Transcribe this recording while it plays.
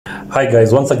Hi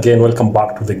guys, once again, welcome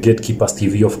back to the Gatekeepers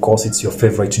TV. Of course, it's your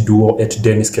favorite duo at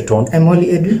Dennis Keton. I'm Oli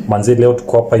Edu. Manze leo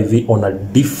tuko hapa hivi on a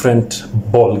different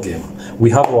ball game. We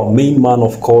have our main man,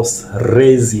 of course,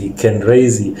 Kenrazy.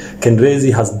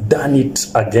 Kenrazy has done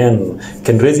it again.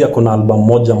 Kenrazy akona album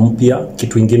moja mpya,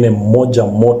 kitu ingine moja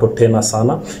moto tena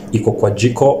sana. Iko kwa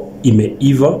jiko,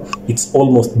 imeiva. It's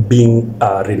almost being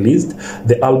released.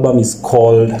 The album is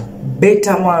called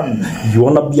Better Man. You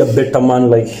wanna be a better man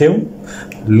like him?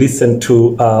 Listen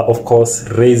to, of course,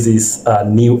 Razy's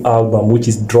new album, which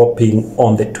is dropping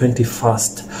on the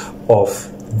 21st of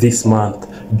this month,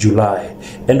 July.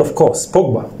 And of course,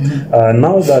 Pogba,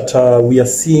 now that we are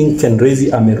seeing Kenrazy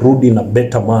amerudi na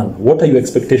better man, what are your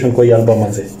expectations for your album,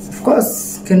 Manze? Of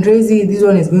course, Kenrazy, this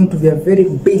one is going to be a very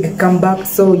big comeback,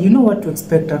 so you know what to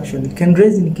expect actually.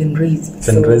 Kenrazy.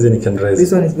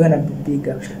 This one is going to be big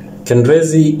actually.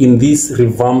 Kenrazy, in this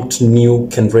revamped new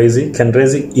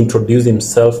Kenrazy introduced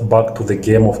himself back to the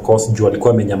game, of course.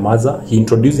 He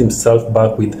introduced himself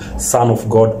back with Son of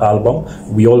God album.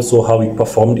 We all saw how he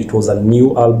performed. It was a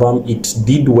new album. It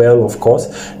did well, of course.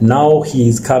 Now he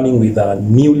is coming with a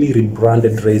newly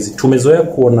rebranded Razy. Tumezoea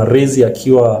kuona Razy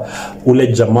akiwa ule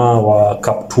jamaa wa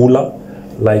kaptula,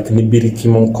 like nibiriki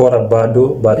monkora bado,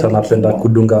 but anapenda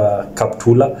kudunga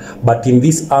kaptula. But in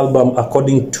this album,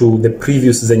 according to the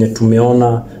previews zenye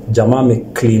tumeona, jamaa me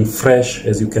clean fresh,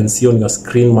 as you can see on your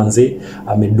screen, manze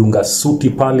amedunga suti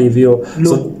pale hivyo.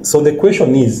 So the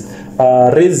question is,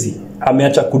 Razy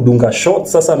ameacha kudunga short,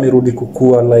 sasa amerudi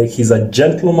kukua like he's a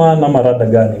gentleman ama rada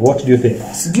gani? What do you think?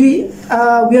 Sijui,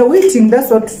 we are waiting,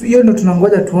 that's what hiyo ndo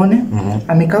tunangoja tuone.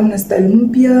 Amekam na style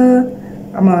mpya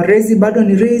ama Razy bado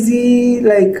ni Razy,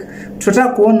 like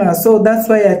tutataka kuona. So that's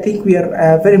why I think we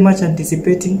are very much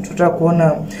anticipating tutataka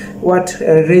kuona what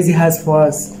Razy has for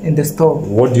us in the store.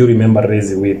 What do you remember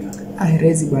Razy with?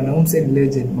 Razy bana, umsen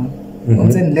legend man.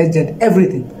 Umsen legend,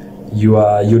 everything.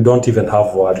 You don't even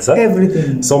have words, huh?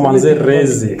 Everything. So manze,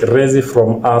 Razy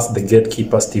from us, the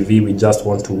Gatekeepers TV, we just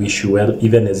want to wish you well,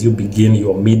 even as you begin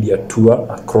your media tour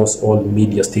across all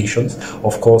media stations.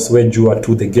 Of course, when you are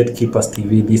to the Gatekeepers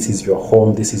TV, this is your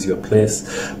home, this is your place.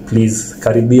 Please,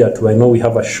 karibia too. I know we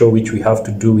have a show which we have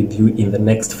to do with you in the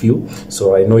next few,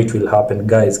 so I know it will happen.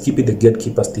 Guys, keep it the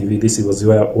Gatekeepers TV. This is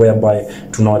whereby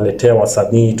tunawaletea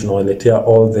wasanii, tunawaletea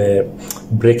all the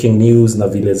breaking news na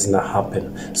vile zina happen.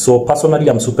 So personally,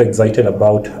 I'm super excited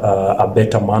about a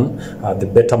Better Man, the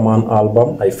Better Man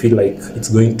album. I feel like it's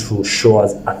going to show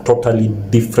us a totally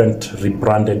different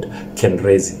rebranded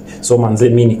Kenrazy. So manze,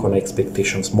 mi niko na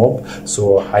expectations mob.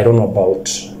 So I don't know about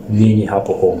nini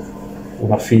hapo home.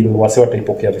 Una feel wase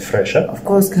wataipokea refresh, eh? Of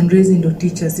course, Kenrazy ndo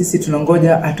teacher, sisi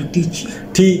tunangoja atuteach.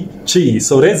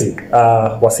 So Razy,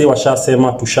 wase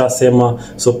washasema, tushasema.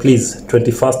 So please,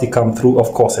 21st come through,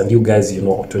 of course, and you guys, you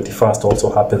know, 21st also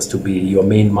happens to be your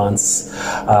main man's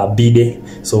B-day.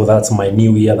 So that's my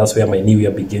new year. That's where my new year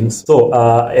begins. So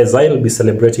as I'll be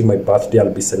celebrating my birthday,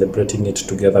 I'll be celebrating it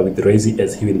together with Razy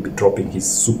as he will be dropping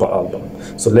his super album.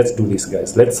 So let's do this,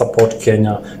 guys. Let's support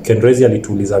Kenya. Kenrazy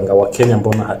alitulizanga wa Kenya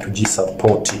mbona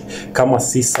hatujisupporti. Kama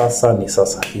si sasa ni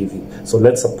sasa hivi. So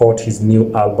let's support his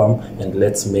new album and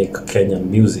let's make Kenyan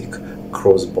music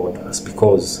cross borders,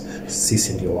 because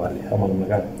sisi ndio wale. Ama namna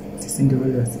gani? Sisi ndio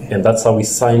wale. And that's how we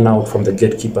sign out from the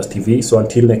Gatekeepers TV. So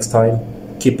until next time,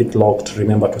 keep it locked.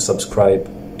 Remember to subscribe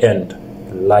and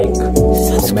like,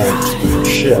 comment,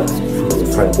 share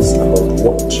with friends about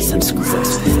what you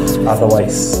do.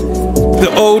 Otherwise, the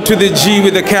O to the G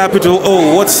with the capital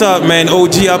O. What's up, man?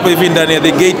 OG up even down there.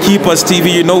 The Gatekeepers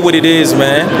TV, you know what it is,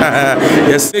 man.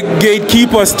 Yes, the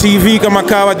Gatekeepers TV,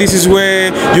 Kamakawa. This is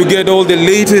where you get all the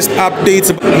latest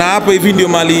updates. Na hapa hivi ndio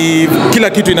mali kila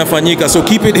kitu inafanyika. So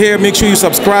keep it here. Make sure you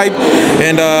subscribe.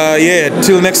 And yeah,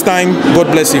 till next time.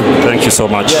 God bless you. Thank you so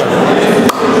much.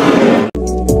 Yeah.